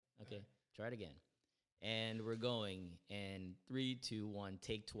Try it again. And we're going in 3, 2, 1,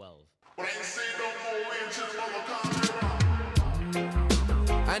 take 12.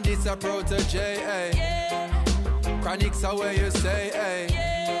 And it's a protege, eh? Yeah. Chronics are where you say, eh?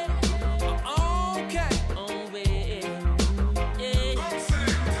 Yeah. Okay. Oh, baby. Yeah.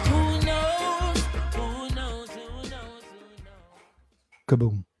 Who knows? Who knows? Who knows? Who knows?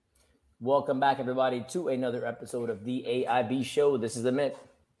 Kaboom. Welcome back, everybody, to another episode of the AIB Show. This is Amit.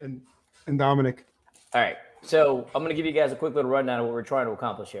 And Dominic. All right. So I'm going to give you guys a quick little rundown of what we're trying to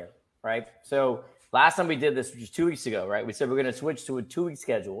accomplish here, right? So last time we did this, which was 2 weeks ago, right? We said we're going to switch to a 2-week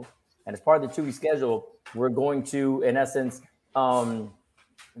schedule. And as part of the 2-week schedule, we're going to, in essence,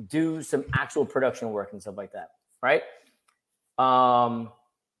 do some actual production work and stuff like that, right? So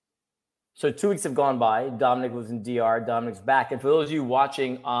 2 weeks have gone by. Dominic was in DR. Dominic's back. And for those of you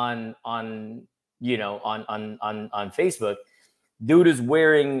watching on Facebook, dude is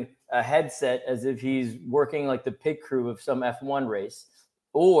wearing a headset as if he's working like the pit crew of some F1 race,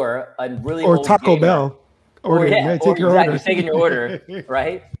 or a really or old Taco gamer. Bell. Or take your order. taking your order,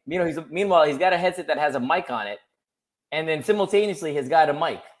 right? Meanwhile, he's got a headset that has a mic on it, and then simultaneously has got a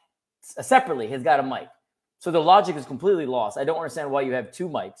mic. Separately, has got a mic. So the logic is completely lost. I don't understand why you have two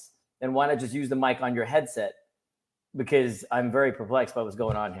mics, and why not just use the mic on your headset? Because I'm very perplexed by what's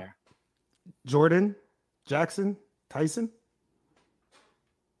going on here. Jordan, Jackson, Tyson,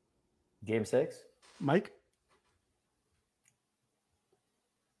 Game 6, Mike.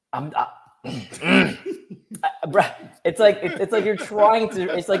 It's like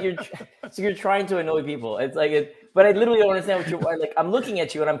you're trying to annoy people. But I literally don't understand what you're like. I'm looking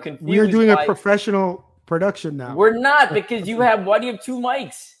at you and I'm confused. We're doing a professional production now. We're not, because why do you have two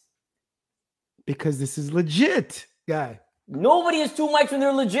mics? Because this is legit, guy. Nobody has two mics when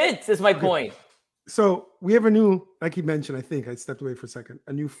they're legit. That's my point. So we have a new, like you mentioned, I think I stepped away for a second,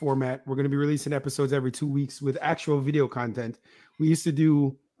 a new format. We're going to be releasing episodes every 2 weeks with actual video content. We used to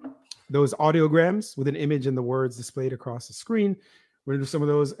do those audiograms with an image and the words displayed across the screen. We're going to do some of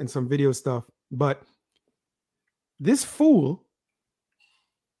those and some video stuff. But this fool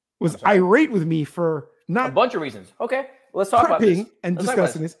was irate with me for not a bunch of reasons. Okay, let's talk about this. And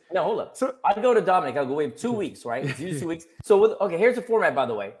discussing this. No, hold up. So I go to Dominic. I'll go wait 2 weeks, right? It's usually 2 weeks. So here's the format, by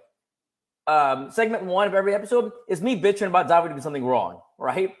the way. Segment 1 of every episode is me bitching about Dominic doing something wrong,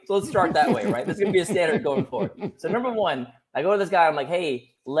 right? So let's start that way, right? This is gonna be a standard going forward. So number 1, I go to this guy. I'm like, hey,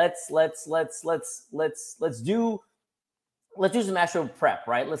 let's do some actual prep,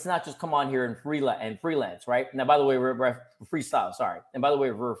 right? Let's not just come on here and freelance, right? Now, by the way, we're freestyle. Sorry, and by the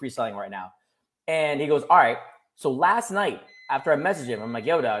way, we're freestyling right now. And he goes, all right. So last night, after I messaged him, I'm like,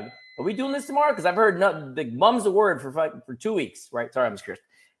 yo, Doug, are we doing this tomorrow? Because I've heard the mum's the word for 2 weeks, right? Sorry, I'm just curious.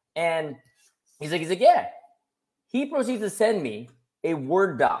 And he's like, yeah. He proceeds to send me a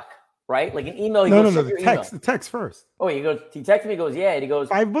Word doc, right? Like an email. No, the text first. Oh, he texts me, he goes, yeah. And he goes,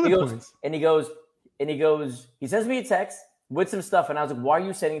 5 bullet points. And he sends me a text with some stuff. And I was like, why are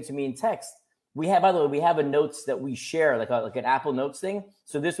you sending it to me in text? By the way, we have a notes that we share, like an Apple Notes thing.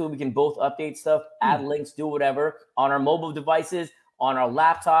 So this way we can both update stuff, add links, do whatever on our mobile devices, on our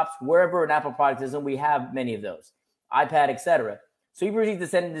laptops, wherever an Apple product is. And we have many of those, iPad, etc. So he proceeds to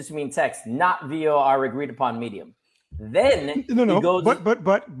send this to me in text, not via our agreed upon medium. Then he goes,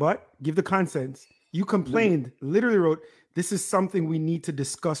 but give the consensus. You complained, literally wrote, this is something we need to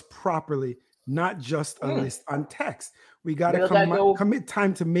discuss properly, not just a list on text. We got to commit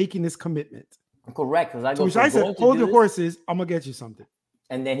time to making this commitment. Correct. Because I said, hold your horses. I'm going to get you something.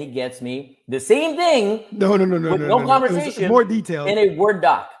 And then he gets me the same thing. No. With no conversation. More detail. In a Word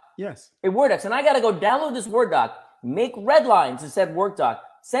doc. Yes. A Word doc. And I got to go download this Word doc, make red lines in said Word doc,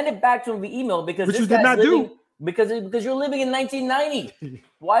 send it back to him via email because which this you did not do. Because you're living in 1990.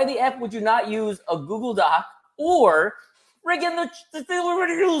 Why the F would you not use a Google Doc or friggin' the thing we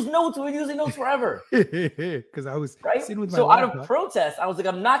already use notes? We've been using notes forever. Because I was sitting with my laptop. Out of protest, I was like,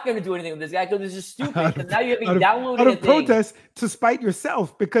 I'm not going to do anything with this guy because this is stupid. Because now you have me downloading out of protest to spite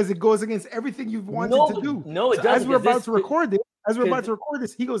yourself because it goes against everything you've wanted to do. No, it doesn't. As we're about to record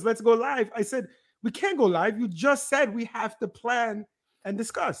this, he goes, let's go live. I said, we can't go live. You just said we have to plan and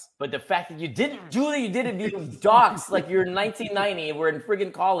discuss. But the fact that you didn't do that, you did it via docs like you're in 1990 and we're in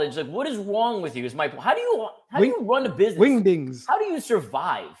friggin' college. Like, what is wrong with you? Is my point. How do you run a business? Wingdings. How do you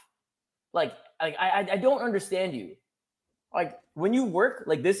survive? Like I don't understand you. Like when you work,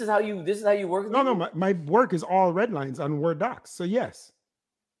 like this is how you work. No, my work is all red lines on Word docs. So yes.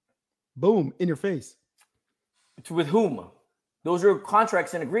 Boom, in your face. With whom? Those are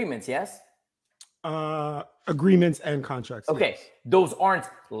contracts and agreements, yes? agreements and contracts. Okay, those aren't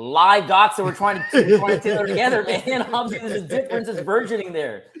live docs that we're trying to tailor together, man. Obviously, there's a difference. It's versioning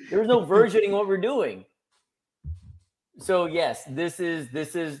there. There's no versioning what we're doing. So yes, this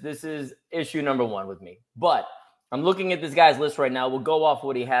is issue number one with me. But I'm looking at this guy's list right now. We'll go off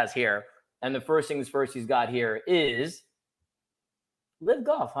what he has here, and the first things first he's got here is LIV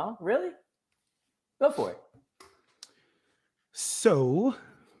Golf, huh? Really? Go for it. So,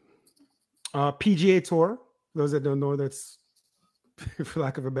 PGA Tour. For those that don't know, that's, for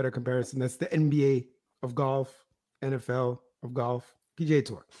lack of a better comparison, that's the NBA of golf, NFL of golf, PGA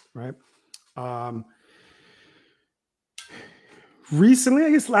Tour, right? Recently,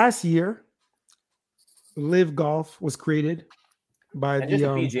 I guess last year, LIV Golf was created by and just the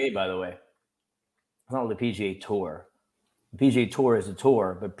PGA, by the way. It's not the PGA Tour. The PGA Tour is a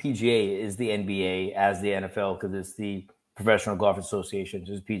tour, but PGA is the NBA as the NFL because it's the Professional Golf Association,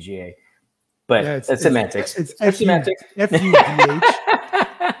 just PGA. But yeah, it's semantics. It's semantics. F-U-D-H.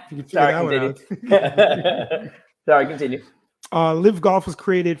 Sorry, continue. Sorry, continue. LIV Golf was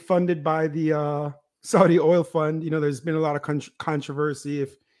created, funded by the Saudi oil fund. You know, there's been a lot of controversy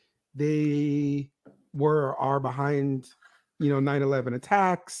if they were or are behind, 9/11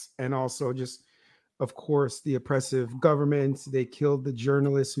 attacks, and also just, of course, the oppressive government. They killed the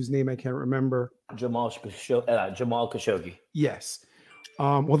journalist whose name I can't remember. Jamal Khashoggi. Yes.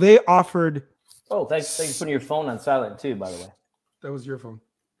 Well, they offered. Oh, thanks for putting your phone on silent too, by the way. That was your phone.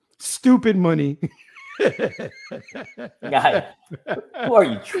 Stupid money. Guy, who are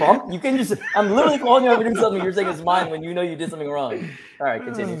you, Trump? You can just, I'm literally calling you over to do something. You're saying it's mine when you know you did something wrong. All right,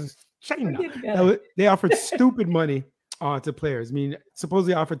 continue. China. They offered stupid money to players. I mean,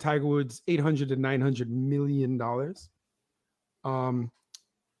 supposedly offered Tiger Woods $800 to $900 million.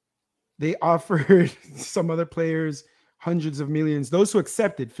 They offered some other players hundreds of millions. Those who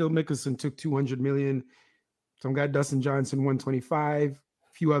accepted, Phil Mickelson took $200 million. Some guy, Dustin Johnson, 125. A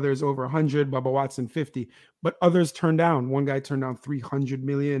few others over 100. Bubba Watson, 50. But others turned down. One guy turned down 300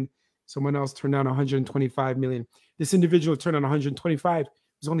 million. Someone else turned down 125 million. This individual turned down 125.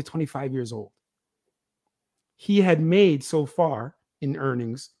 Was only 25 years old. He had made so far in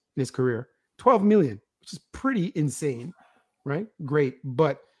earnings in his career 12 million, which is pretty insane, right? Great,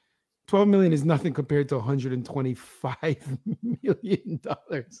 but 12 million is nothing compared to 125 million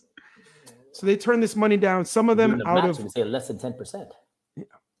dollars. So they turned this money down. Some of them out of say less than 10%. Yeah.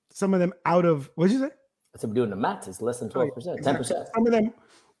 Some of them out of what did you say? So we're doing the math. It's less than 12%, 10%. Some of them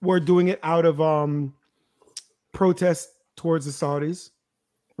were doing it out of protest towards the Saudis.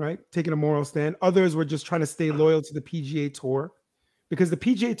 Right, taking a moral stand. Others were just trying to stay loyal to the PGA Tour because the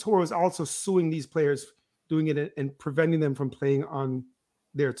PGA Tour was also suing these players, doing it and preventing them from playing on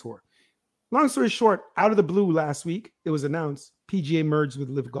their tour. Long story short, out of the blue last week, it was announced PGA merged with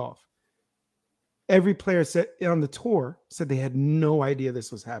LIV Golf. Every player said on the tour said they had no idea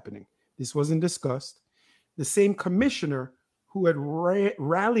this was happening. This wasn't discussed. The same commissioner who had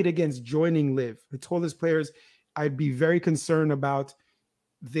rallied against joining LIV had told his players, "I'd be very concerned about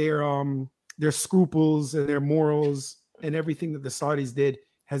their scruples and their morals and everything that the Saudis did,"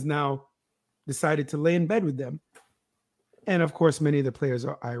 has now decided to lay in bed with them. And of course, many of the players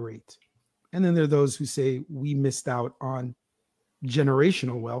are irate. And then there are those who say we missed out on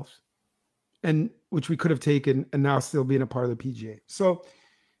generational wealth, and which we could have taken and now still being a part of the PGA. So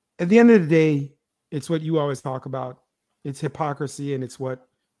at the end of the day, it's what you always talk about. It's hypocrisy, and it's what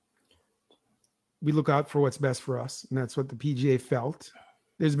we look out for what's best for us. And that's what the PGA felt.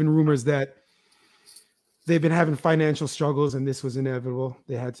 There's been rumors that they've been having financial struggles and this was inevitable.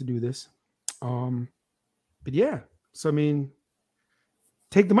 They had to do this. But yeah, so I mean,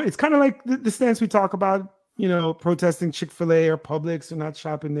 take the money. It's kind of like the stance we talk about, protesting Chick-fil-A or Publix or not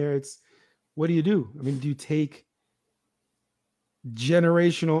shopping there. It's, what do you do? I mean, do you take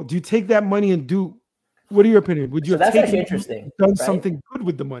that money and what are your opinion? Would you have taken, interesting, done something good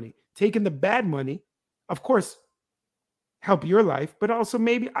with the money? Taking the bad money, of course, help your life, but also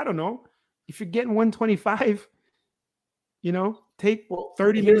maybe, I don't know, if you're getting 125, take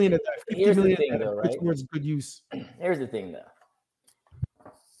 30 million of that, 50 million thing, though, right? Towards good use. Here's the thing,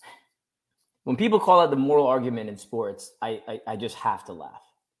 though. When people call it the moral argument in sports, I just have to laugh.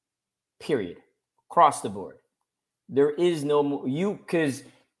 Period. Across the board. There is no because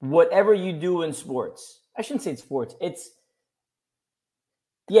whatever you do in sports, I shouldn't say sports,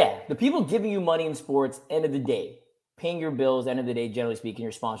 the people giving you money in sports, end of the day, paying your bills, end of the day, generally speaking,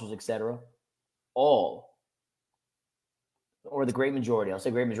 your sponsors, etc., or the great majority, I'll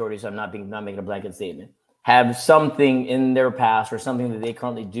say great majority, so I'm not making a blanket statement, have something in their past or something that they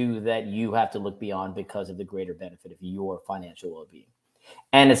currently do that you have to look beyond because of the greater benefit of your financial well-being.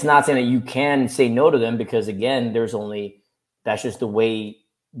 And it's not saying that you can say no to them because, again, that's just the way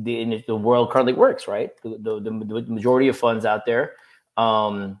the world currently works, right? The majority of funds out there.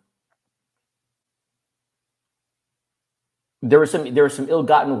 There were some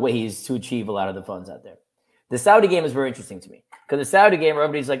ill-gotten ways to achieve a lot of the funds out there. The Saudi game is very interesting to me because the Saudi game,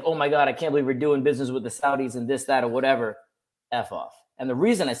 everybody's like, oh my God, I can't believe we're doing business with the Saudis and this, that, or whatever. F off. And the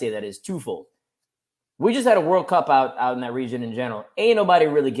reason I say that is twofold. We just had a World Cup out in that region in general. Ain't nobody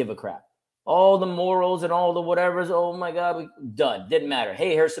really give a crap. All the morals and all the whatevers, oh my God, done. Didn't matter.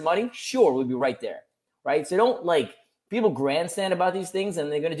 Hey, here's some money. Sure, we'll be right there. Right? So don't people grandstand about these things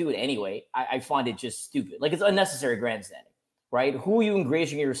and they're going to do it anyway. I find it just stupid. Like it's unnecessary grandstanding. Right? Who are you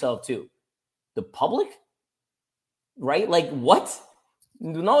ingratiating yourself to? The public? Right? Like what?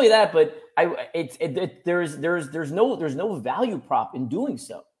 Not only that, but there's no value prop in doing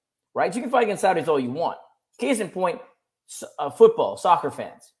so. Right? You can fight against Saudis all you want. Case in point, football, soccer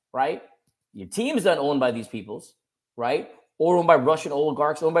fans, right? Your team's not owned by these peoples, right? Or owned by Russian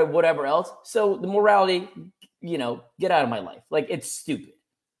oligarchs, owned by whatever else. So the morality, get out of my life. Like it's stupid,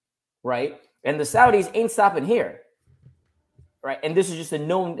 right? And the Saudis ain't stopping here. Right. And this is just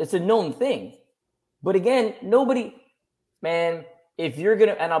it's a known thing. But again, if you're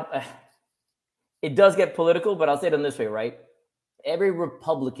going to, it does get political, but I'll say it in this way, right? Every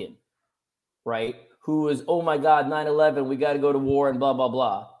Republican, right, who is, oh my God, 9/11, we got to go to war and blah, blah,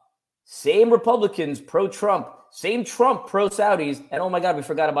 blah. Same Republicans pro-Trump, same Trump pro-Saudis, and oh my God, we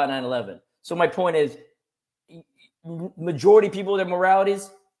forgot about 9/11. So my point is, majority people, their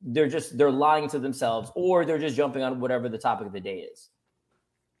moralities, they're lying to themselves, or they're just jumping on whatever the topic of the day is.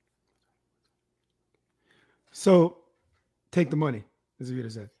 So take the money, as you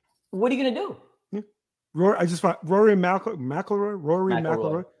said. What are you going to do? Yeah. I just found Rory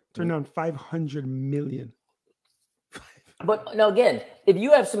McIlroy turned down $500 million. But now again, if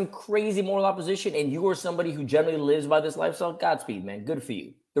you have some crazy moral opposition and you are somebody who generally lives by this lifestyle, Godspeed, man. Good for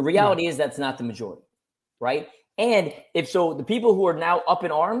you. The reality is that's not the majority, right? And if so, the people who are now up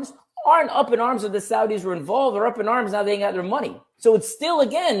in arms aren't up in arms that the Saudis were involved. They're up in arms now they ain't got their money. So it's still,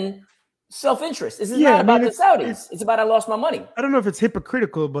 again, self-interest. This is not about the Saudis. It's about I lost my money. I don't know if it's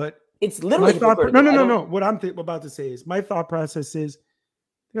hypocritical, but it's literally hypocritical. No. What I'm about to say is my thought process is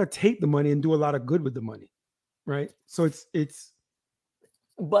they're going to take the money and do a lot of good with the money, right? So it's.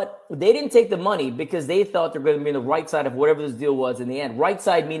 But they didn't take the money because they thought they're going to be on the right side of whatever this deal was in the end. Right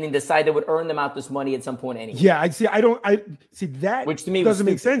side meaning the side that would earn them out this money at some point anyway. Yeah, I see that, which to me doesn't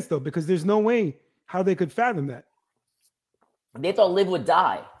make sense though, because there's no way how they could fathom that. They thought LIV would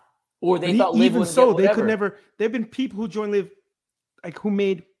die, or they thought LIV even would so get they could never. There have been people who joined LIV, who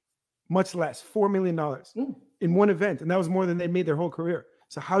made much less, $4 million in one event, and that was more than they made their whole career.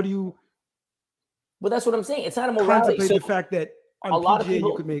 So how do you? But that's what I'm saying. It's not a morality. Contemplate the fact that on a lot PGA of people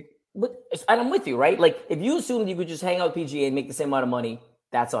you could make. But and I'm with you, right? Like if you assumed you could just hang out with PGA and make the same amount of money,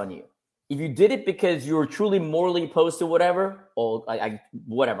 that's on you. If you did it because you were truly morally opposed to whatever,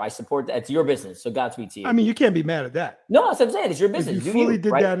 whatever, I support that. It's your business. So Godspeed to you. I mean, you can't be mad at that. No, that's what I'm saying. It's your business. If you fully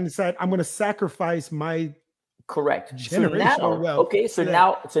did that and decide I'm going to sacrifice my generational wealth. Okay, so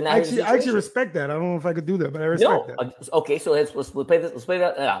now I actually respect that. I don't know if I could do that, but I respect that. Okay, so let's play this.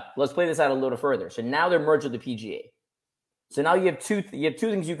 Let's play this out a little further. So now they're merged with the PGA. So now you have two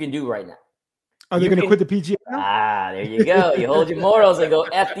things you can do right now. Are they going to quit the PGA now? There you go. You hold your morals and go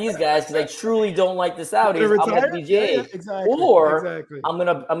F these guys because I truly don't like the Saudis. I'm at the PGA. Yeah, exactly. Or I'm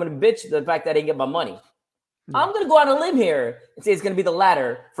gonna bitch the fact that I didn't get my money. I'm gonna go out on a limb here and say it's gonna be the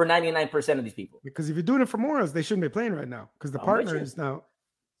latter for 99% of these people. Because if you're doing it for morals, they shouldn't be playing right now. Because the partner is now.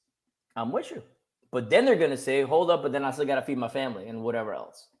 I'm with you. But then they're gonna say, hold up, but then I still gotta feed my family and whatever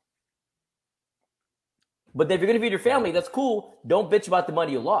else. But if you're going to feed your family, that's cool. Don't bitch about the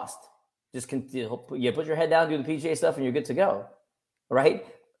money you lost. Just put your head down, do the PGA stuff, and you're good to go. Right?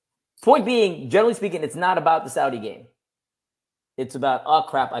 Point being, generally speaking, it's not about the Saudi game. It's about, oh,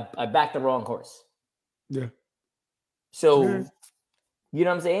 crap, I backed the wrong horse. Yeah. So, you know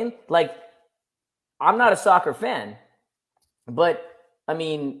what I'm saying? Like, I'm not a soccer fan, but, I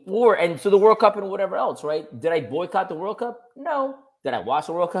mean, so the World Cup and whatever else, right? Did I boycott the World Cup? No. Did I watch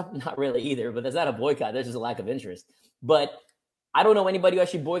the World Cup? Not really either, but that's not a boycott. That's just a lack of interest. But I don't know anybody who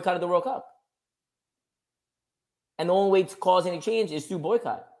actually boycotted the World Cup. And the only way to cause any change is to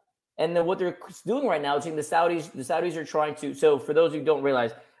boycott. And then what they're doing right now is saying the Saudis are trying to, so for those who don't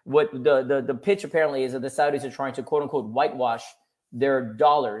realize, what the pitch apparently is that the Saudis are trying to quote unquote whitewash their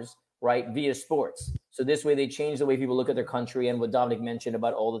dollars, right, via sports. So this way they change the way people look at their country and what Dominic mentioned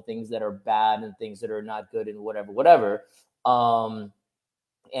about all the things that are bad and things that are not good and whatever.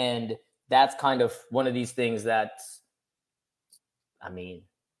 And that's kind of one of these things that I mean,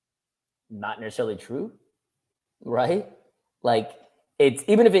 not necessarily true, right? Like, it's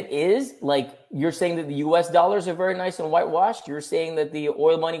even if it is, like, you're saying that the US dollars are very nice and whitewashed. You're saying that the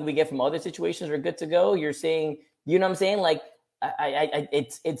oil money we get from other situations are good to go. You're saying, you know what I'm saying? Like,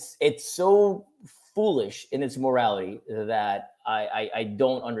 it's so foolish in its morality that I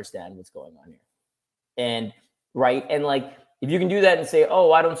don't understand what's going on here. And right. And like, if you can do that and say,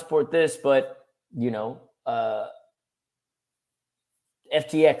 oh, I don't support this, but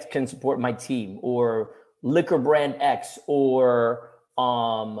FTX can support my team, or liquor brand X, or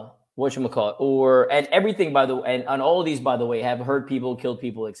whatchamacallit, or, and everything, by the way, and on all of these, by the way, have hurt people, killed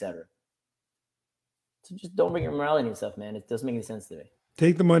people, etc. So just don't bring your morality and stuff, man. It doesn't make any sense to me.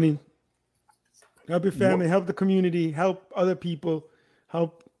 Take the money, help your family, help the community, help other people,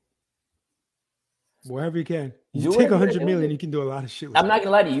 help wherever you can. You take 100 million, you can do a lot of shit with I'm not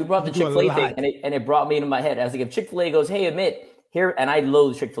gonna lie to you. You brought the Chick-fil-A thing, and it brought me into my head. I was like, if Chick-fil-A goes, hey, Amit, here, and I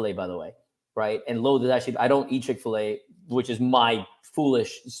loathe Chick-fil-A, by the way, right? And loathe is actually, I don't eat Chick-fil-A, which is my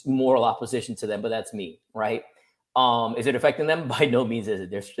foolish moral opposition to them, but that's me, right? Is it affecting them? By no means is it.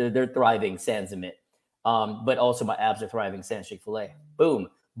 They're thriving, sans Amit. But also my abs are thriving, sans Chick-fil-A. Boom.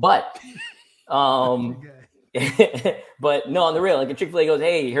 But but no, on the real, like if Chick-fil-A goes,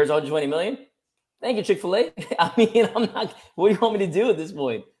 hey, here's 120 million. Thank you, Chick-fil-A. I mean, I'm not, what do you want me to do at this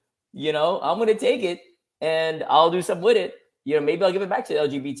point? I'm going to take it and I'll do something with it. Maybe I'll give it back to the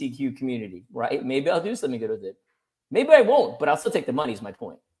LGBTQ community, right? Maybe I'll do something good with it. Maybe I won't, but I'll still take the money is my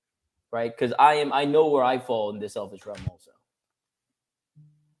point, right? Because I know where I fall in this selfish realm also,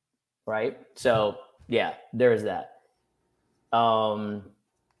 right? So yeah, there is that. Are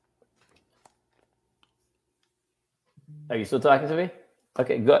you still talking to me?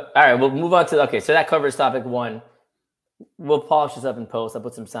 Okay, good. All right, we'll move on to, so that covers topic one. We'll polish this up in post. I'll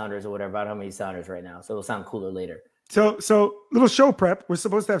put some sounders or whatever. I don't have many sounders right now, so it'll sound cooler later. So little show prep. We're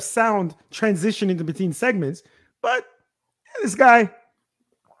supposed to have sound transitioning between segments, but this guy,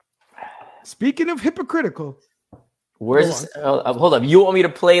 speaking of hypocritical. Where's hold up. You want me to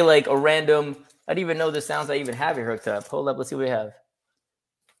play like a random, I don't even know the sounds I even have it hooked up. Hold up, let's see what we have.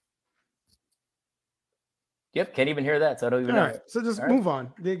 Yep, can't even hear that, so I don't even know. All right, so just move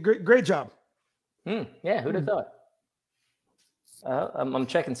on. Great job. Yeah, who'd have thought? I'm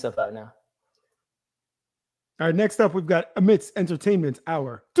checking stuff out now. All right, next up, we've got Amit's Entertainment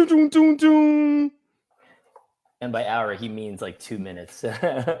Hour. And by hour, he means like 2 minutes.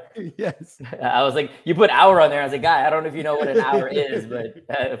 Yes. I was like, you put hour on there. I was like, guy, I don't know if you know what an hour is, but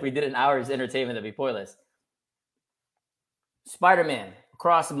if we did an hour's entertainment, that'd be pointless. Spider-Man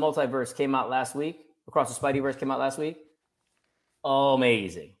Across the Multiverse came out last week. Across the Spideyverse came out last week.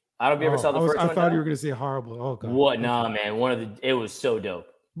 Amazing. I don't know if you ever saw the first one. I thought you were going to say horrible. Oh, God. What? Nah, man. It was so dope.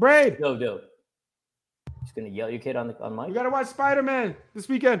 Braid. So dope. Just going to yell at your kid on mic. You got to watch Spider-Man this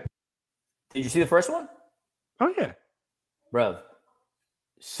weekend. Did you see the first one? Oh, yeah. Bro,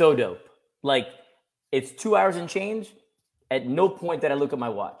 so dope. Like, it's 2 hours and change. At no point did I look at my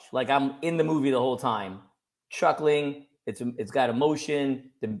watch. Like, I'm in the movie the whole time, chuckling. It's got emotion.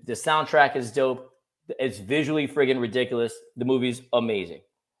 The soundtrack is dope. It's visually friggin' ridiculous. The movie's amazing.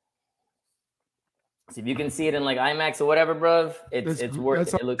 So if you can see it in like IMAX or whatever, bro, it's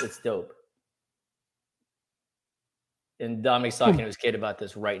worth it. It's dope. And Dominic's talking to his kid about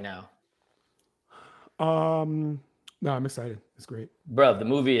this right now. No, I'm excited. It's great. Bro, the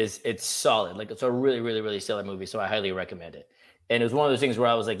movie it's solid. Like, it's a really, really, really solid movie. So I highly recommend it. And it was one of those things where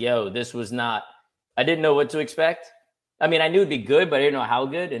I was like, yo, this was not, I didn't know what to expect. I mean, I knew it'd be good, but I didn't know how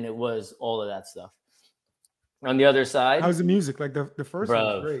good. And it was all of that stuff. On the other side, how's the music? Like the first one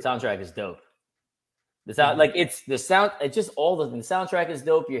was great. Soundtrack is dope. The sound, it's just all the soundtrack is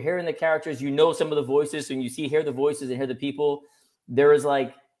dope. You're hearing the characters, some of the voices, and hear the voices and hear the people. There's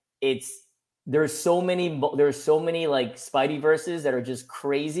so many like Spidey verses that are just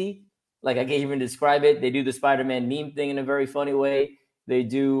crazy. Like, I can't even describe it. They do the Spider-Man meme thing in a very funny way. They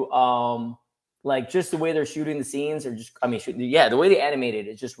do like just the way they're shooting the scenes the way they animate it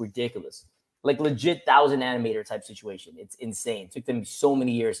is just ridiculous. Like legit 1,000 animator type situation. It's insane. It took them so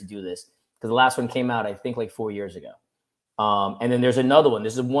many years to do this because the last one came out, I think, like 4 years ago. And then there's another one.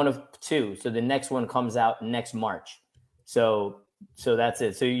 This is one of two. So the next one comes out next March. So that's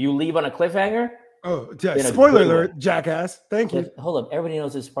it. So you leave on a cliffhanger. Oh, yeah. Spoiler alert, jackass. Thank you. Hold up. Everybody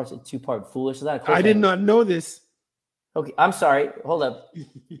knows this part's a two-part foolish. Is that a cliffhanger? I did not know this. Okay, I'm sorry. Hold up.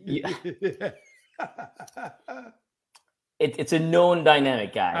 It's a known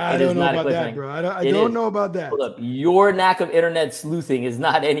dynamic, guy. I don't know about that, bro. I don't know about that. Hold up. Your knack of internet sleuthing is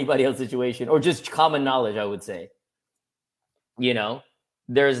not anybody else's situation, or just common knowledge, I would say.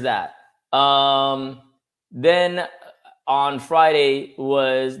 There's that. Then on Friday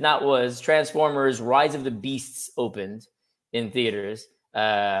Transformers Rise of the Beasts opened in theaters.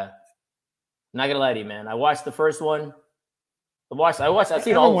 Not gonna lie to you, man. I watched the first one. I've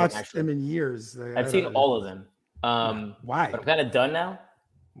seen all of them, actually. Them in years. I've seen all of them. Why? But I'm kind of done now.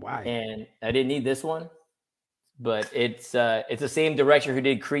 Why? And I didn't need this one. But it's the same director who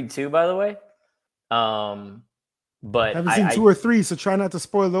did Creed 2, by the way. But I haven't seen 2 or 3, so try not to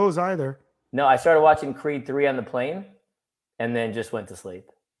spoil those either. No, I started watching Creed 3 on the plane and then just went to sleep.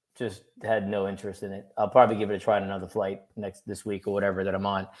 Just had no interest in it. I'll probably give it a try on another flight this week or whatever that I'm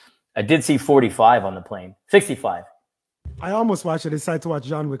on. I did see 45 on the plane. 65. I almost watched it. I decided to watch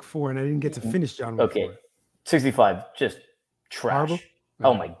John Wick 4, and I didn't get to finish John Wick 4. 65, just trash. Horrible?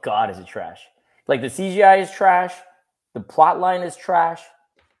 Oh my God, is it trash? Like the CGI is trash. The plot line is trash.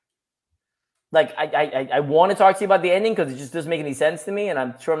 Like I want to talk to you about the ending because it just doesn't make any sense to me, and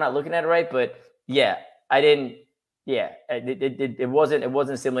I'm sure I'm not looking at it right. But yeah, I didn't. Yeah, it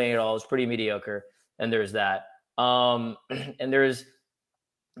wasn't stimulating at all. It was pretty mediocre, and there's that. And there's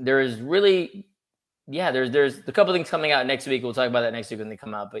really, yeah, there's a couple things coming out next week. We'll talk about that next week when they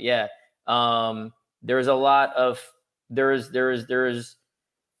come out. But yeah, there's a lot of there's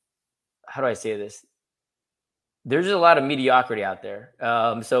how do I say this? There's just a lot of mediocrity out there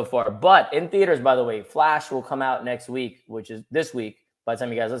so far. But in theaters, by the way, Flash will come out next week, which is this week, by the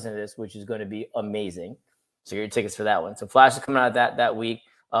time you guys listen to this, which is going to be amazing. So get your tickets for that one. So Flash is coming out that week.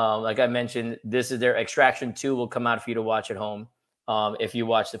 Like I mentioned, this is their Extraction 2 will come out for you to watch at home if you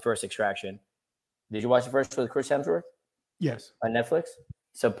watch the first Extraction. Did you watch the first with Chris Hemsworth? Yes. On Netflix?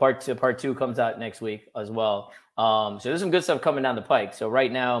 So part two comes out next week as well. So there's some good stuff coming down the pike. So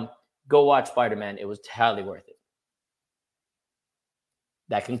right now, go watch Spider-Man. It was totally worth it.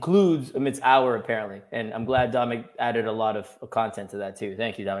 That concludes Amit's hour, apparently. And I'm glad Dominic added a lot of content to that, too.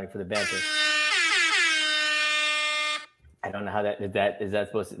 Thank you, Dominic, for the banter. I don't know how is that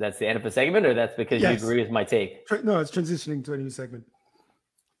supposed to, that's the end of a segment, or that's because you agree with my take? No, it's transitioning to a new segment.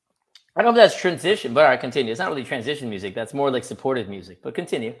 I don't know if that's transition, but all right, continue. It's not really transition music. That's more like supportive music, but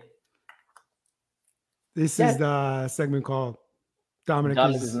continue. This is the segment called Dominic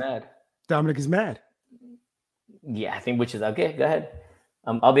is Mad. Dominic is Mad. Yeah, I think which is okay. Go ahead.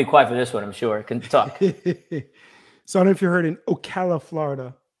 I'll be quiet for this one, I'm sure. Can talk. So I don't know if you heard in Ocala,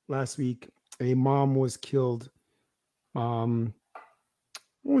 Florida last week, a mom was killed. I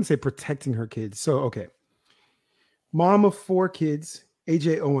wouldn't say protecting her kids. So, okay. Mom of 4 kids,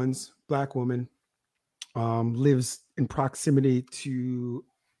 AJ Owens, black woman, lives in proximity to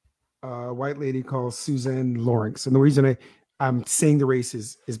a white lady called Suzanne Lawrence. And the reason I'm saying the race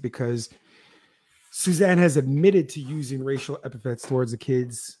is because Suzanne has admitted to using racial epithets towards the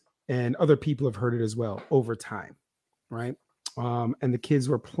kids, and other people have heard it as well over time, right? And the kids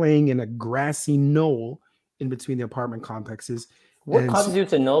were playing in a grassy knoll in between the apartment complexes. What causes you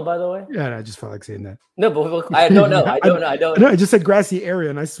to know, by the way? Yeah, I just felt like saying that. No, but I don't know. I don't know. I just said grassy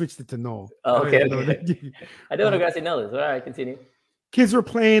area, and I switched it to knoll. Oh, okay. I don't know grassy knoll is. All right, continue. Kids were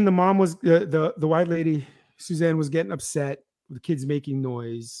playing. The mom was the white lady, Suzanne, was getting upset. The kids making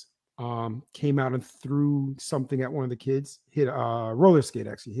noise. Came out and threw something at one of the kids. Hit a roller skate,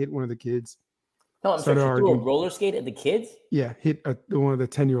 actually. Hit one of the kids. No, I'm sorry. She threw a roller skate at the kids? Yeah, hit one of the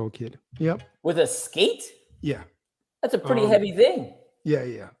 10-year-old kid. Yep. With a skate? Yeah. That's a pretty heavy thing.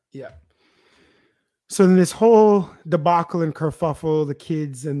 Yeah. So then this whole debacle and kerfuffle, the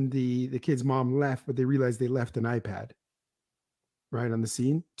kids and the kid's mom left, but they realized they left an iPad right on the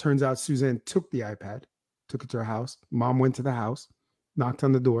scene. Turns out Suzanne took the iPad, took it to her house. Mom went to the house, knocked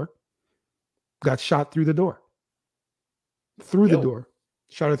on the door, got shot through the door. The door.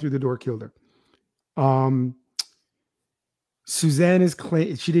 Shot her through the door, killed her. Suzanne is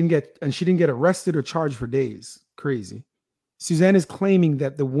claiming she didn't get arrested or charged for days. Crazy. Suzanne is claiming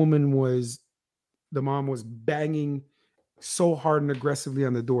that the mom was banging so hard and aggressively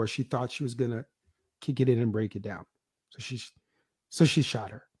on the door, she thought she was gonna kick it in and break it down. So she shot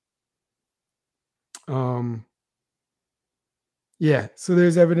her. Yeah, so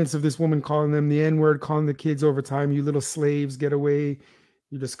there's evidence of this woman calling them the N-word, calling the kids over time, you little slaves, get away,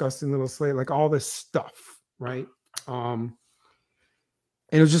 you disgusting little slave, like all this stuff, right? And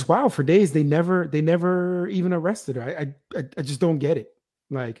it was just wow. For days, they never even arrested her. I just don't get it.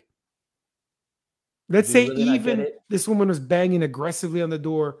 Like, let's say even this woman was banging aggressively on the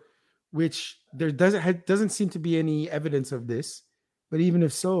door, which there doesn't seem to be any evidence of this. But even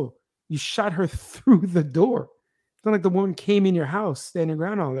if so, you shot her through the door. It's not like the woman came in your house, standing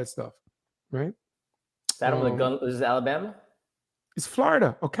around, all that stuff, right? That one with the gun. Is this Alabama? It's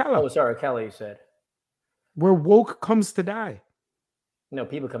Florida, Ocala. Oh, sorry, Ocala. You said where woke comes to die. No,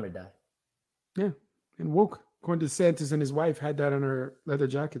 people come to die. Yeah, and woke According to DeSantis and his wife had that on her leather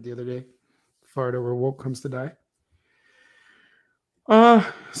jacket the other day. Florida, where woke comes to die. So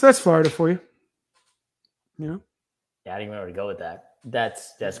that's Florida for you. You know? Yeah, I didn't even know where to go with that.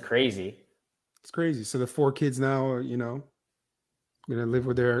 That's crazy. It's crazy. So the 4 kids now are, gonna live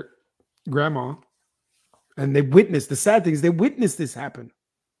with their grandma. And they witnessed, the sad thing is they witnessed this happen.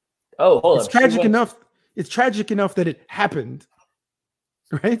 Oh, hold It's up. tragic enough. It's tragic enough that it happened.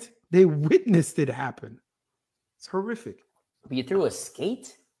 Right? They witnessed it happen. It's horrific. You threw a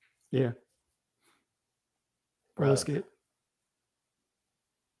skate? Yeah. Roller skate.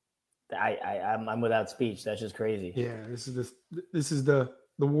 I'm without speech. That's just crazy. Yeah, this is the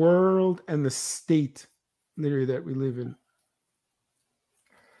world and the state literally that we live in.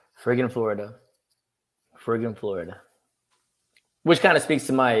 Friggin' Florida. Which kind of speaks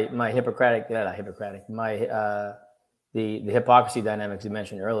to my the hypocrisy dynamics you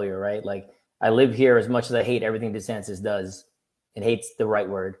mentioned earlier, right? Like, I live here as much as I hate everything DeSantis does, and hate's the right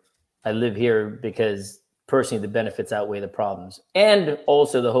word. I live here because personally the benefits outweigh the problems. And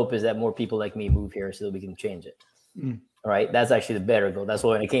also the hope is that more people like me move here so that we can change it. All right. That's actually the better goal. That's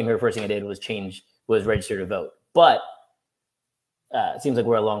why when I came here, first thing I did was register to vote. But it seems like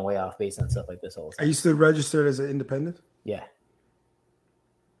we're a long way off based on stuff like this all the time. Are you still registered as an independent? Yeah.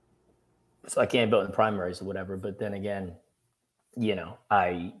 So I can't vote in primaries or whatever. But then again,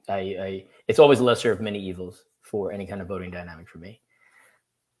 I it's always a lesser of many evils for any kind of voting dynamic for me.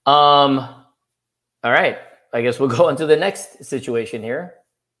 All right. I guess we'll go on to the next situation here.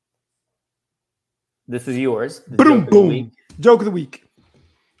 This is yours. Boom, boom. Joke of the week.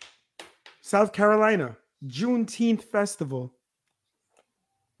 South Carolina, Juneteenth Festival.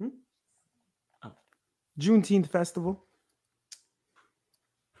 Juneteenth Festival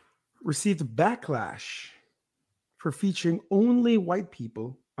received backlash for featuring only white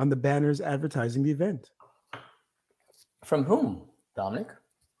people on the banners advertising the event. From whom, Dominic?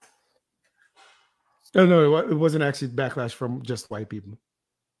 No, it wasn't actually backlash from just white people.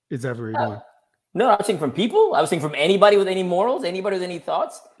 It's everyone. No, I was saying from people. I was saying from anybody with any morals, anybody with any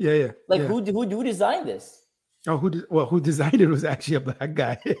thoughts. Yeah. Like, who designed this? Oh, who designed it was actually a black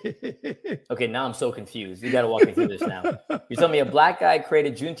guy. Okay, now I'm so confused. You got to walk me through this now. You're telling me a black guy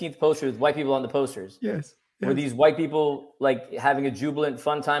created Juneteenth posters with white people on the posters? Yes. Were these white people like having a jubilant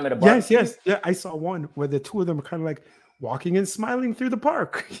fun time at a bar? Yes. Yeah, I saw one where the two of them are kind of like walking and smiling through the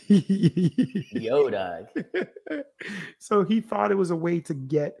park. Yo, dog. So he thought it was a way to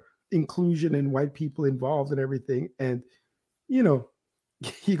get inclusion and white people involved and everything. And, you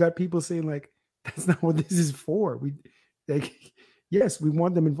got people saying like, that's not what this is for. Yes, we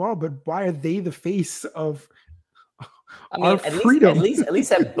want them involved, but why are they the face of our freedom? At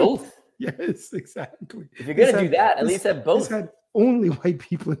least have both. Yes, exactly. If you're going to do that, at least have both. This had only white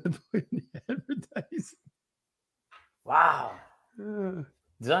people in the advertising. Wow.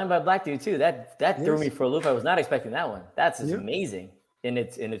 Designed by a black dude too. That threw me for a loop. I was not expecting that one. That's amazing in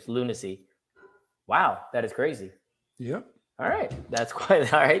its lunacy. Wow, that is crazy. Yep. All right. That's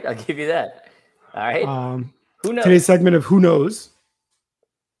quite all right. I'll give you that. All right. Who knows? Today's segment of Who Knows.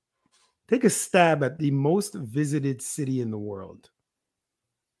 Take a stab at the most visited city in the world.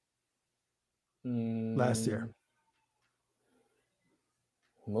 Last year.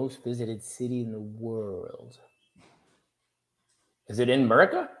 Most visited city in the world. Is it in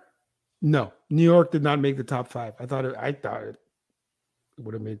America? No, New York did not make the top 5. I thought it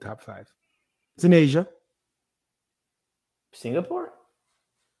would have made top 5. It's in Asia. Singapore?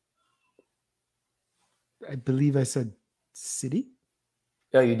 I believe I said city.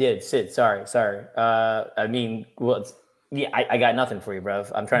 Oh, you did. Sorry. I mean, well, I got nothing for you, bro.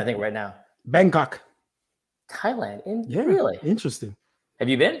 I'm trying to think right now. Bangkok. Thailand. Yeah, really? Interesting. Have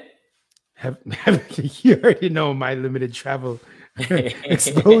you been? You already know my limited travel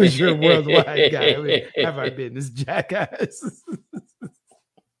exposure worldwide, guy. I mean, have I been this jackass?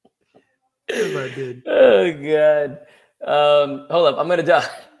 Have I been? Oh God. Hold up. I'm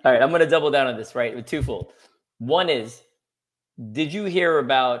gonna double down on this, right? With twofold. One is, did you hear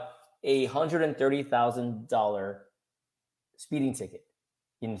about a $130,000 speeding ticket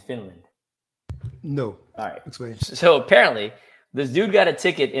in Finland? No. All right. Explain. So apparently, this dude got a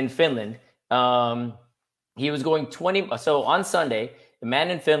ticket in Finland. He was going 20. So on Sunday, the man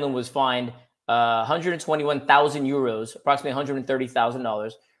in Finland was fined 121,000 euros, approximately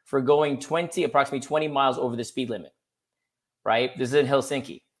 $130,000, for going approximately 20 miles over the speed limit. Right? This is in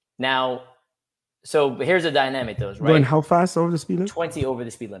Helsinki. Now, so here's the dynamic, though, right? Going how fast over the speed limit? 20 over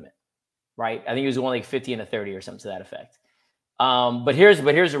the speed limit. Right? I think he was going like 50 and a 30 or something to that effect. But here's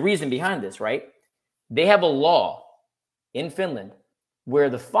the reason behind this, right? They have a law in Finland where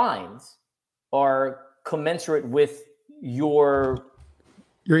the fines are commensurate with your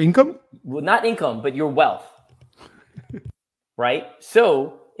income? Well, not income, but your wealth. Right?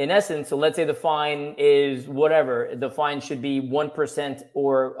 So, in essence, so let's say the fine is whatever. The fine should be 1%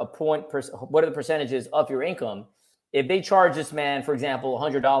 or a point, what are the percentages of your income? If they charge this man, for example,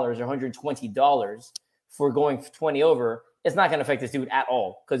 $100 or $120 for going 20 over, it's not going to affect this dude at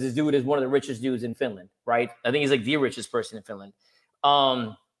all because this dude is one of the richest dudes in Finland, right? I think he's like the richest person in Finland.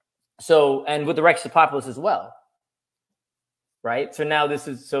 So, and with the rest of the populace as well. Right. So now it's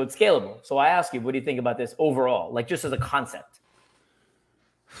scalable. So I ask you, what do you think about this overall? Like just as a concept.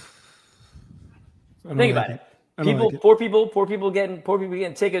 Think about it. Poor people getting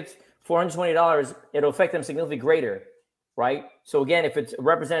tickets, $420, it'll affect them significantly greater. Right. So again, if it's a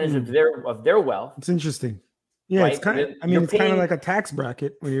representative of their wealth. It's interesting. Yeah, right? It's kind of, it's kind of like a tax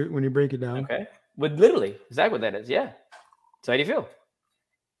bracket when you break it down. Okay. But literally, exactly what that is. Yeah. So how do you feel?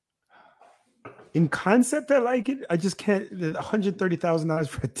 In concept, I like it. I just can't. $130,000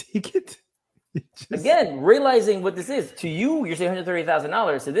 for a ticket. Again, realizing what this is to you, you're saying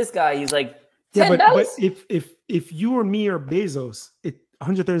 $130,000. To this guy, he's like $10. Yeah, but if you or me or Bezos,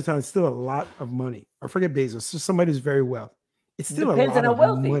 $130,000 is still a lot of money. Or forget Bezos, just somebody who's very wealthy. It's still depends a lot on how of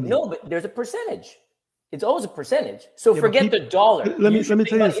wealthy. money. No, but there's a percentage. It's always a percentage. So forget the dollar. Let me tell you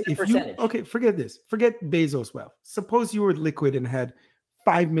this. Forget this. Forget Bezos' wealth. Suppose you were liquid and had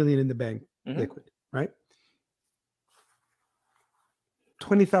 $5 million in the bank. Liquid, right?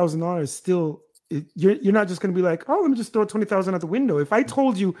 $20,000 still. You're not just going to be like, oh, let me just throw $20,000 out the window. If I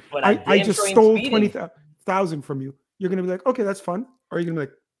told you I just stole $20,000 from you, you're going to be like, okay, that's fun. Or you're going to be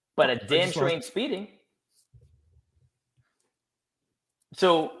like, but a damn train speeding.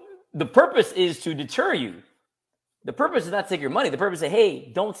 So the purpose is to deter you. The purpose is not to take your money. The purpose is,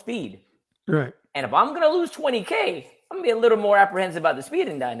 hey, don't speed. Right. And if I'm going to lose $20K, I'm going to be a little more apprehensive about the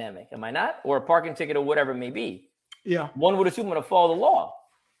speeding dynamic. Am I not? Or a parking ticket or whatever it may be. Yeah. One would assume I'm going to follow the law.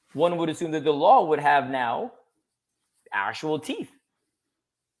 One would assume that the law would have now actual teeth.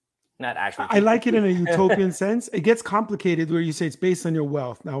 Not actual teeth. I like it in a utopian sense. It gets complicated where you say it's based on your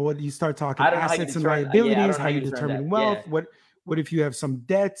wealth. Now, what you start talking assets and liabilities, how you determine wealth. Yeah. What if you have some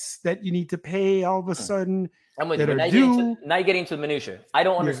debts that you need to pay all of a sudden? I'm with you. Now you're getting to the minutia. I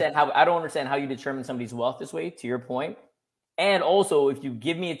don't understand how you determine somebody's wealth this way, to your point. And also, if you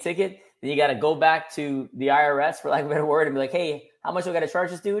give me a ticket, then you got to go back to the IRS, for lack of a better word, and be like, hey, how much do I got to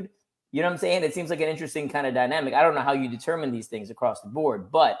charge this dude? You know what I'm saying? It seems like an interesting kind of dynamic. I don't know how you determine these things across the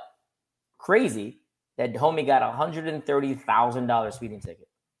board, but crazy that homie got $130,000 speeding ticket.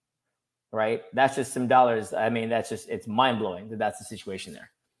 Right? That's just some dollars. I mean, it's mind blowing that that's the situation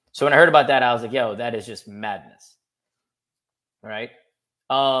there. So when I heard about that, I was like, yo, that is just madness. All right.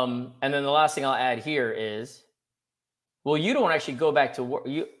 And then the last thing I'll add here is, well, you don't actually go back to work.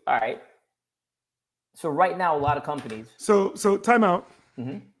 All right. So right now, a lot of companies. So time out.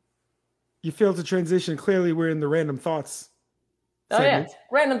 Mm-hmm. You failed to transition. Clearly, we're in the random thoughts. segment. Yeah,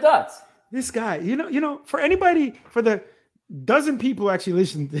 random thoughts. This guy, you know, for the dozen people who actually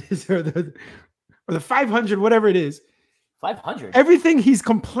listen to this, or the 500, whatever it is, 500. Everything he's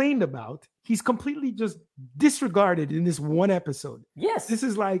complained about, he's completely just disregarded in this one episode. Yes, this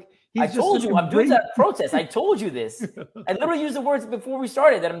is like I told you I'm doing that protest. I told you this. I literally used the words before we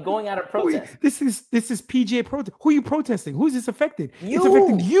started that I'm going out of protest. This is PGA protest. Who are you protesting? Who is this affecting? It's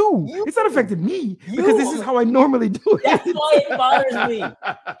affecting you. It's not affecting me because this is how I normally do it. That's why it bothers me.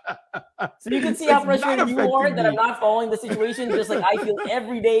 So you can see how frustrated you are that I'm not following the situation, just like I feel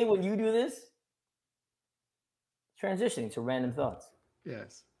every day when you do this. Transitioning to random thoughts.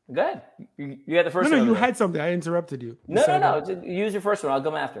 Yes. Good. You had the first one. No, you had something. I interrupted you. No. Just use your first one. I'll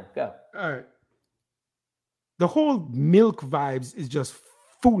come after. Go. All right. The whole milk vibes is just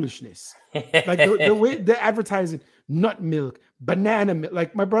foolishness. Like the way the advertising, nut milk, banana milk.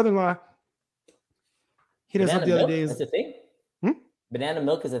 Like my brother-in-law, hit us up the other day. That's a thing? Banana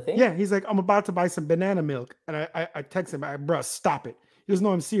milk is a thing? Yeah. He's like, I'm about to buy some banana milk. And I text him, bro, stop it. He goes,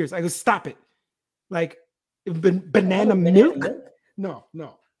 no, I'm serious. I go, stop it. Like, banana milk? No.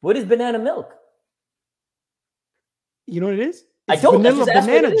 What is banana milk? You know what it is? I don't. Vanilla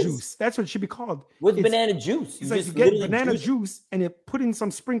banana juice. That's what it should be called. What's banana juice? It's like you get banana juice and you put in some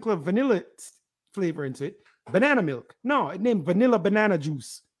sprinkle of vanilla flavor into it. Banana milk. No, it named vanilla banana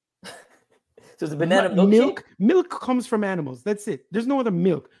juice. So it's a banana milk. Milk comes from animals. That's it. There's no other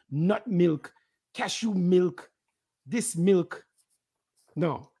milk. Nut milk, cashew milk, this milk.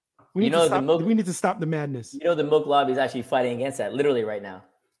 No. We need to stop the madness. You know, the milk lobby is actually fighting against that literally right now.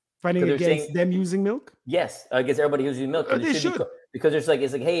 Fighting against them using milk? Yes, against everybody who's using milk. They should. Because it's like,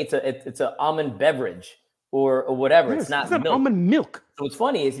 hey, it's an almond beverage. or whatever. Yes, it's not milk. almond milk. So what's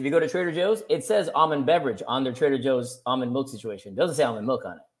funny is if you go to Trader Joe's, it says almond beverage on their Trader Joe's almond milk situation. It doesn't say almond milk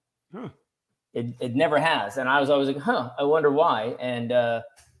on it. Huh. It never has. And I was always like, I wonder why. And the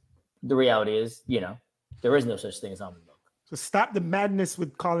reality is, there is no such thing as almond milk. So stop the madness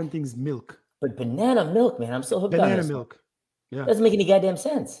with calling things milk. But banana milk, man, I'm still hooked on banana this. Milk. Yeah. Doesn't make any goddamn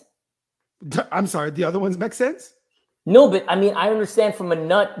sense. I'm sorry, the other ones make sense? No, but I mean, I understand from a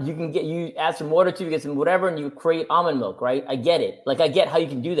nut, you add some water to, you get some whatever, and you create almond milk, right? I get it. Like, I get how you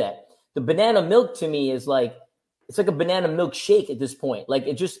can do that. The banana milk to me is like, it's like a banana milkshake at this point. Like,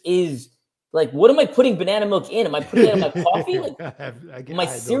 it just is like, what am I putting banana milk in? Am I putting it in my coffee? Like, my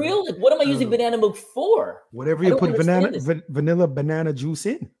cereal? Like, what am I using banana milk for? Whatever you put vanilla banana juice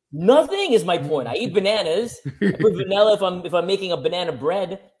in. Nothing is my point. I eat bananas. I put vanilla if I'm making a banana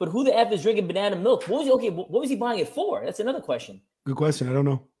bread. But who the F is drinking banana milk? What was he buying it for? That's another question. Good question. I don't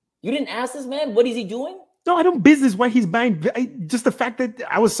know. You didn't ask this man? What is he doing? No, I don't business why he's buying. Just the fact that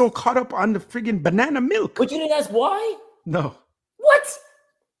I was so caught up on the friggin' banana milk. But you didn't ask why? No. What?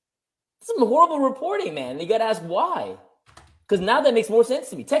 Some horrible reporting, man. You got to ask why. Because now that makes more sense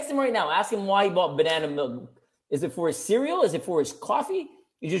to me. Text him right now. Ask him why he bought banana milk. Is it for his cereal? Is it for his coffee?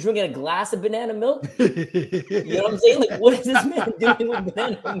 You're just drinking a glass of banana milk? You know what I'm saying? Like, what is this man doing with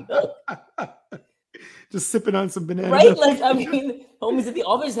banana milk? Just sipping on some banana milk. Right? Like, I mean, homies at the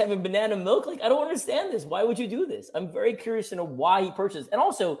office having banana milk. Like, I don't understand this. Why would you do this? I'm very curious to know why he purchased. And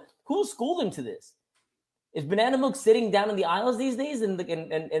also, who schooled him to this? Is banana milk sitting down in the aisles these days in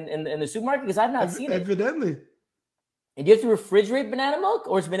the supermarket? Because I've not seen it. Evidently. And do you have to refrigerate banana milk?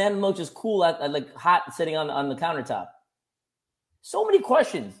 Or is banana milk just cool, at like hot, sitting on the countertop? So many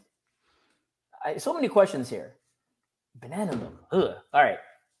questions. So many questions here. Banana milk. Ugh. All right.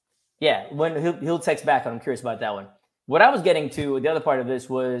 Yeah, when he'll text back, I'm curious about that one. What I was getting to, the other part of this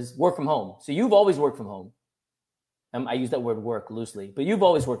was work from home. So you've always worked from home. I use that word work loosely, but you've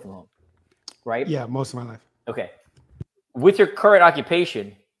always worked from home, right? Yeah, most of my life. Okay. With your current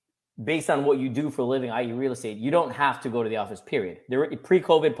occupation, based on what you do for a living, i.e. real estate, you don't have to go to the office, period.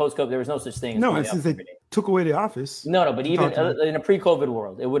 Pre-COVID, post-COVID, there was no such thing. No, since they took away the office. No, but even in a pre-COVID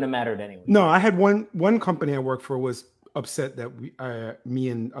world, it wouldn't have mattered anyway. No, I had one company I worked for was upset that me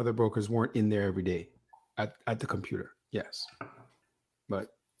and other brokers weren't in there every day at the computer. Yes.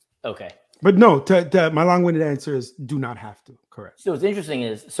 But. Okay. But no, my long-winded answer is do not have to. Correct. So what's interesting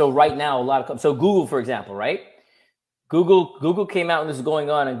is, so right now, so Google, for example, right? Google came out and this is going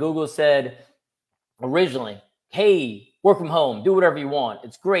on, and Google said originally, hey, work from home, do whatever you want.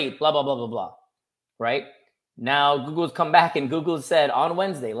 It's great, blah, blah, blah, blah, blah. Right? Now Google's come back and Google said on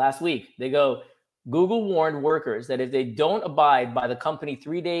Wednesday, last week, they go, Google warned workers that if they don't abide by the company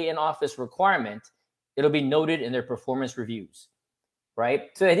 3-day in office requirement, it'll be noted in their performance reviews. Right?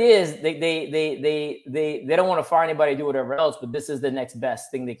 So it is, they don't want to fire anybody, do whatever else, but this is the next best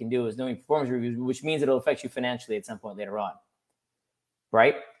thing they can do is doing performance reviews, which means it'll affect you financially at some point later on.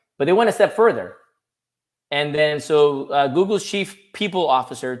 Right? But they went a step further. And then so Google's chief people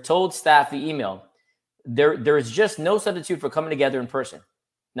officer told staff the email, there is just no substitute for coming together in person.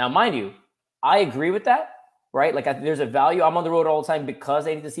 Now, mind you, I agree with that, right? Like there's a value. I'm on the road all the time because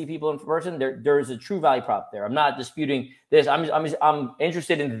I need to see people in person. There's a true value prop there. I'm not disputing this. I'm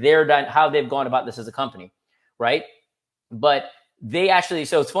interested in how they've gone about this as a company, right? But they actually,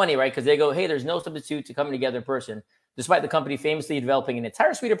 so it's funny, right? Because they go, hey, there's no substitute to coming together in person, despite the company famously developing an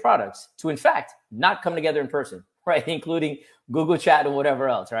entire suite of products to, in fact, not come together in person, right? Including Google Chat and whatever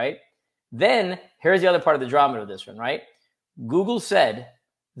else, right? Then here's the other part of the drama of this one, right? Google said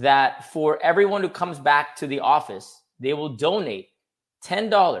that for everyone who comes back to the office, they will donate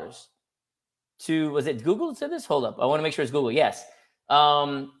 $10 to, was it Google said this? Hold up. I want to make sure it's Google. Yes.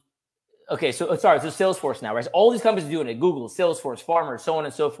 Okay. So sorry. It's Salesforce now, right? So all these companies are doing it. Google, Salesforce, Farmer, so on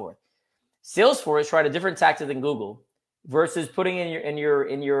and so forth. Salesforce tried a different tactic than Google versus putting in your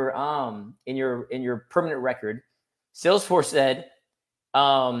permanent record. Salesforce said,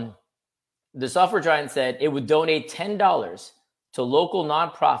 the software giant said it would donate $10 to local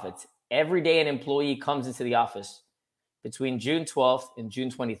nonprofits every day an employee comes into the office between June 12th and June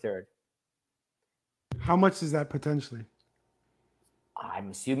 23rd. How much is that potentially?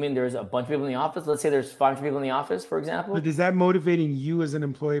 I'm assuming there's a bunch of people in the office. Let's say there's 500 people in the office, for example. But is that motivating you as an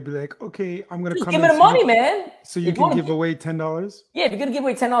employee? Be like, okay, I'm going to come in. Give me the money, man. So you can give away $10? Yeah, if you're going to give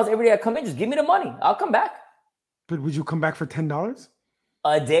away $10 every day I come in, just give me the money. I'll come back. But would you come back for $10?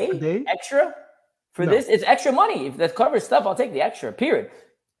 A day? Extra? For this, it's extra money. If that covers stuff, I'll take the extra, period.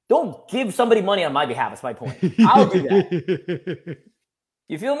 Don't give somebody money on my behalf. That's my point. I'll do that.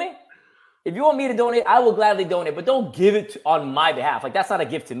 You feel me? If you want me to donate, I will gladly donate, but don't give it on my behalf. Like, that's not a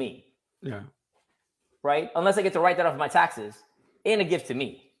gift to me. Yeah. right? Unless I get to write that off my taxes and a gift to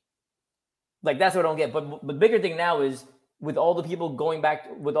me. Like that's what I don't get. But the bigger thing now is with all the people going back,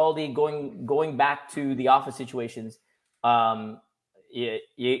 with all the going back to the office situations, you're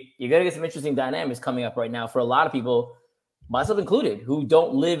gonna get some interesting dynamics coming up right now for a lot of people, myself included, who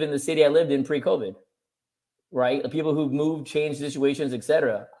don't live in the city I lived in pre-COVID, right? The people who've moved, changed situations,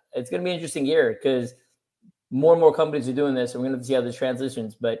 etc. It's gonna be an interesting year because more and more companies are doing this, and we're gonna have to see how this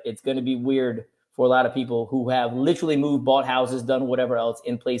transitions. But it's gonna be weird for a lot of people who have literally moved, bought houses, done whatever else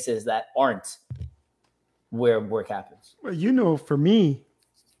in places that aren't where work happens. Well, you know, for me,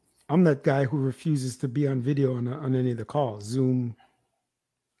 I'm that guy who refuses to be on video on any of the calls, Zoom.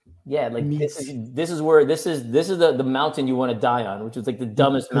 Yeah, like this is the mountain you want to die on, which is like the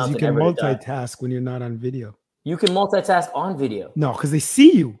dumbest mountain ever. Because you can multitask when you're not on video. You can multitask on video. No, because they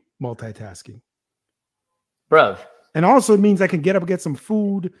see you multitasking, bro. And also it means I can get up and get some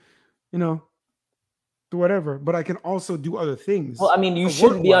food, you know, do whatever. But I can also do other things. Well, I mean, you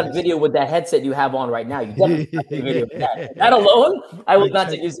shouldn't be on video with that headset you have on right now. You definitely have to video with that. That alone, I will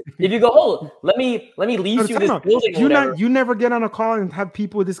not use. If you go, hold, let me lease you this building. You never get on a call and have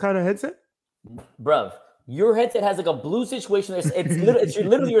people with this kind of headset, bruv. Your headset has like a blue situation. It's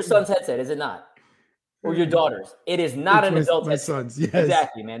literally your son's headset, is it not? Or your daughter's? It is not an adult headset. Son's, yes.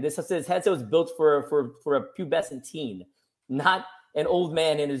 Exactly, man. This headset was built for a pubescent teen, not an old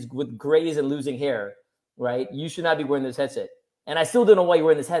man with grays and losing hair. Right? You should not be wearing this headset. And I still don't know why you're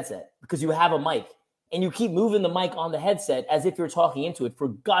wearing this headset, because you have a mic and you keep moving the mic on the headset as if you're talking into it for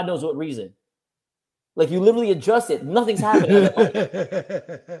God knows what reason. Like you literally adjust it. Nothing's happening.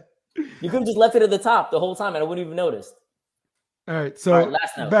 You could have just left it at the top the whole time and I wouldn't even noticed. All right. So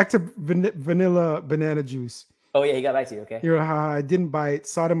back to vanilla banana juice. Oh yeah, he got back to you. Okay. I didn't buy it.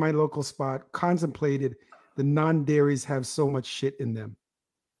 Saw it in my local spot. Contemplated. The non-dairies have so much shit in them.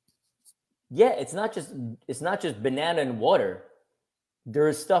 Yeah, it's not just banana and water.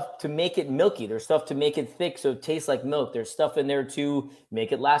 There's stuff to make it milky. There's stuff to make it thick so it tastes like milk. There's stuff in there to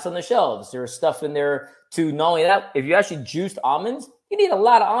make it last on the shelves. There's stuff in there to not only that, if you actually juiced almonds, you need a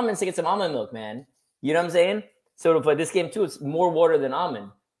lot of almonds to get some almond milk, man. You know what I'm saying? So to play this game too, it's more water than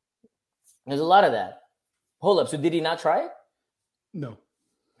almond. There's a lot of that. Hold up. So did he not try it? No.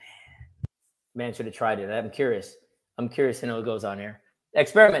 Man should have tried it. I'm curious. To know what goes on here.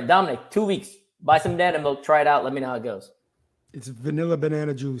 Experiment, Dominic, 2 weeks. Buy some banana milk, try it out. Let me know how it goes. It's vanilla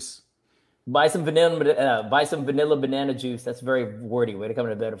banana juice. Buy some vanilla banana juice. That's very wordy. Way to come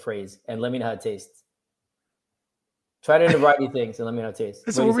in a better phrase. And let me know how it tastes. Try it in a variety of things and let me know how it tastes.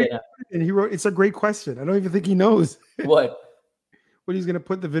 And he wrote, it's a great question. I don't even think he knows. What he's going to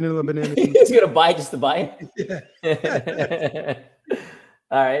put the vanilla banana juice. He's going to buy just to buy it? Yeah.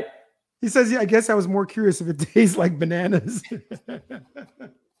 All right. He says, yeah, I guess I was more curious if it tastes like bananas.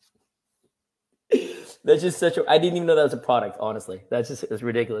 That's just I didn't even know that was a product, honestly. It's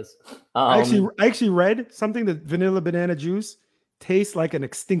ridiculous. I actually read something that vanilla banana juice tastes like an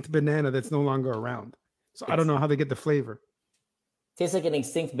extinct banana that's no longer around. So I don't know how they get the flavor. Tastes like an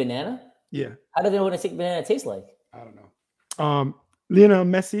extinct banana? Yeah. How do they know what an extinct banana tastes like? I don't know. Lionel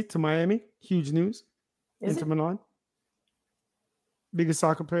Messi to Miami. Huge news. Inter Milan. Biggest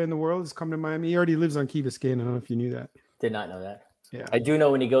soccer player in the world is coming to Miami. He already lives on Key Biscayne. I don't know if you knew that. Did not know that. Yeah. I do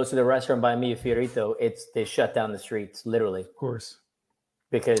know when he goes to the restaurant by me, Fiorito, they shut down the streets, literally. Of course.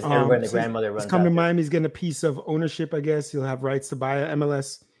 Because everybody and the grandmother runs. He's coming to Miami. He's getting a piece of ownership, I guess. He'll have rights to buy an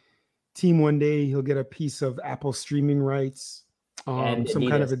MLS team one day. He'll get a piece of Apple streaming rights. And some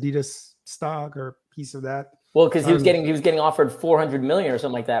kind of Adidas stock or piece of that. Well, because he was getting offered $400 million or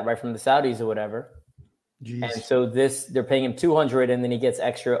something like that, right, from the Saudis or whatever. Jeez. And so they're paying him $200, and then he gets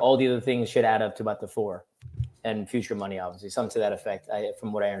extra. All the other things should add up to about the $4, and future money, obviously, something to that effect.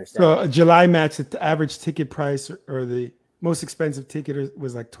 From what I understand. So a July match, the average ticket price or the most expensive ticket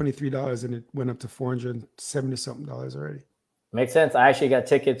was like $23, and it went up to $470 something already. Makes sense. I actually got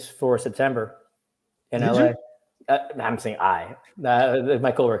tickets for September in LA. I'm saying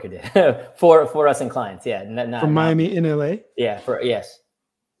my coworker did for us and clients. Yeah, from Miami in LA. Yeah, yes.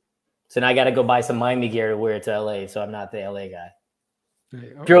 So now I got to go buy some Miami gear to wear to LA. So I'm not the LA guy.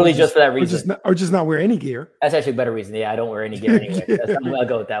 Purely just for that reason. Or just not wear any gear. That's actually a better reason. Yeah, I don't wear any gear anyway. I'll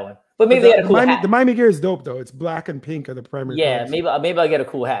go with that one. But maybe they had a cool hat. The Miami gear is dope though. It's black and pink are the primary. Yeah, colors. maybe I'll get a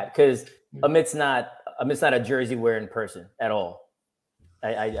cool hat because Amit's not a jersey wearing person at all.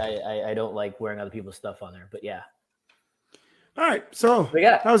 I don't like wearing other people's stuff on there. But yeah. All right, so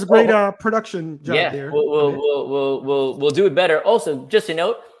that was a great production job there. We'll do it better. Also, just a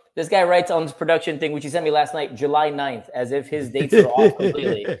note, This guy writes on this production thing, which he sent me last night, July 9th, as if his dates are off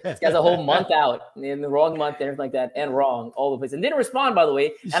completely. This guy's a whole month out in the wrong month and everything like that, and wrong all the place. And didn't respond, by the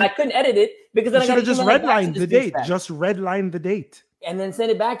way. And I couldn't edit it because then I got to just redline the date. Just redline the date. And then send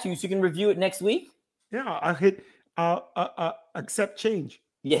it back to you so you can review it next week. Yeah, I'll hit accept change.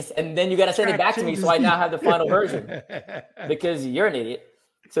 Yes, and then you got to send it back to me so I now have the final version because you're an idiot.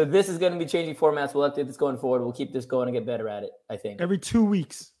 So this is going to be changing formats. We'll update this going forward. We'll keep this going and get better at it, I think. Every 2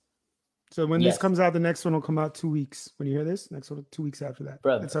 weeks. So when this comes out, the next one will come out 2 weeks. When you hear this, next one 2 weeks after that.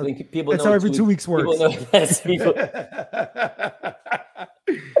 Bro, that's how every 2 weeks works. Here's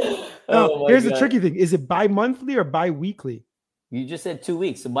the tricky thing. Is it bi-monthly or bi-weekly? You just said 2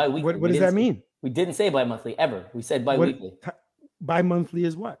 weeks. So bi-weekly. What does that mean? We didn't say bi-monthly ever. We said bi-weekly. Bi-monthly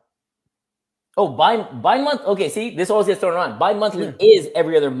is what? Oh, bi-month. Okay, see, this always gets thrown around. Bi-monthly is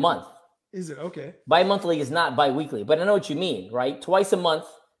every other month. Is it? Okay. Bi-monthly is not bi-weekly, but I know what you mean, right? Twice a month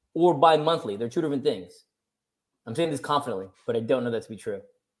or bi-monthly. They're two different things. I'm saying this confidently, but I don't know that to be true.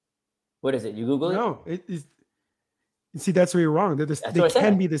 What is it? You Google it? No, it is. See, that's where you're wrong. They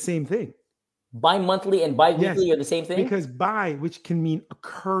can be the same thing. Bi-monthly and bi-weekly are the same thing? Because bi, which can mean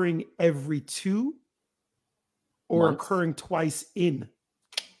occurring every 2 or months. Occurring twice in.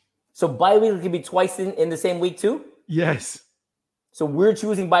 So bi-weekly can be twice in the same week too? Yes. So we're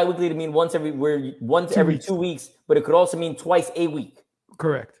choosing bi-weekly to mean once every 2 weeks, but it could also mean twice a week.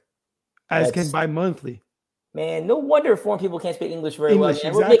 Correct. As can bi-monthly. Man, no wonder foreign people can't speak English very well.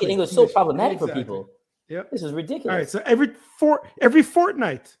 And we're making English so problematic for people. Yep. This is ridiculous. All right, so every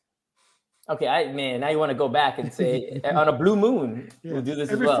fortnight. Okay, now you want to go back and say on a blue moon, we'll do this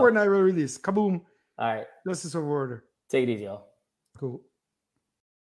every as well. Every fortnight we'll release. Kaboom. All right. Justice of order. Take it easy, y'all. Cool.